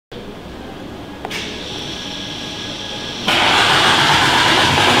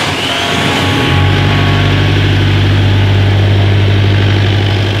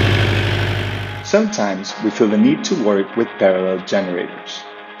instance, we feel the need to work with parallel generators.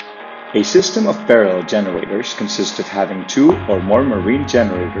 A system of parallel generators consists of having two or more marine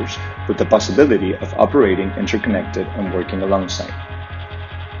generators with the possibility of operating interconnected and working alongside.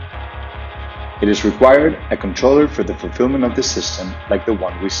 It is required a controller for the fulfillment of the system like the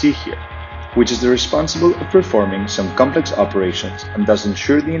one we see here, which is responsible of performing some complex operations and thus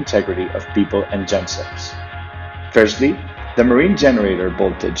ensure the integrity of people and gensets. Firstly, the marine generator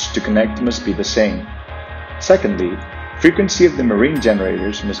voltage to connect must be the same. Secondly, frequency of the marine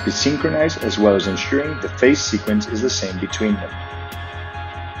generators must be synchronized as well as ensuring the phase sequence is the same between them.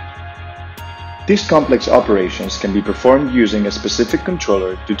 These complex operations can be performed using a specific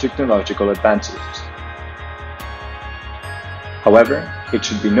controller due to technological advances. However, it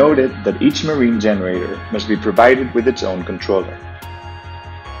should be noted that each marine generator must be provided with its own controller.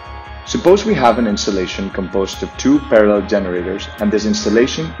 Suppose we have an installation composed of two parallel generators and this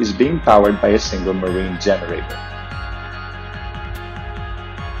installation is being powered by a single marine generator.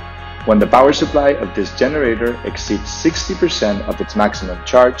 When the power supply of this generator exceeds 60% of its maximum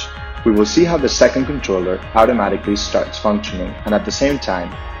charge, we will see how the second controller automatically starts functioning and at the same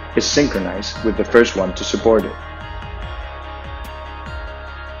time is synchronized with the first one to support it.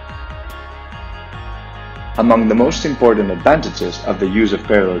 Among the most important advantages of the use of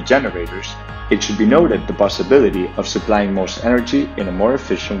parallel generators, it should be noted the possibility of supplying most energy in a more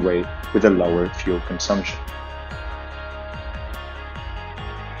efficient way with a lower fuel consumption.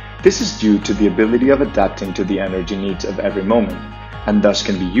 This is due to the ability of adapting to the energy needs of every moment, and thus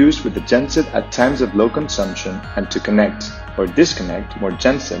can be used with the genset at times of low consumption and to connect or disconnect more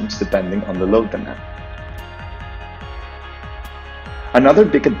gensets depending on the load demand. Another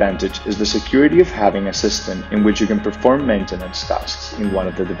big advantage is the security of having a system in which you can perform maintenance tasks in one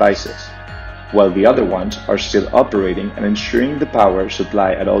of the devices, while the other ones are still operating and ensuring the power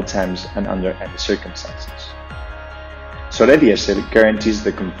supply at all times and under any circumstances. Solar Diesel guarantees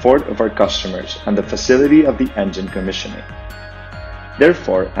the comfort of our customers and the facility of the engine commissioning.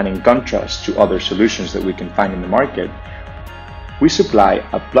 Therefore, and in contrast to other solutions that we can find in the market, we supply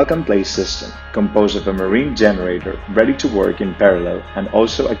a plug-and-play system composed of a marine generator ready to work in parallel and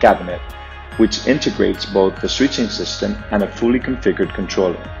also a cabinet, which integrates both the switching system and a fully configured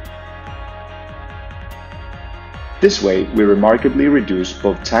controller. This way, we remarkably reduce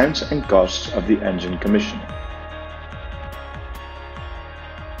both times and costs of the engine commissioning.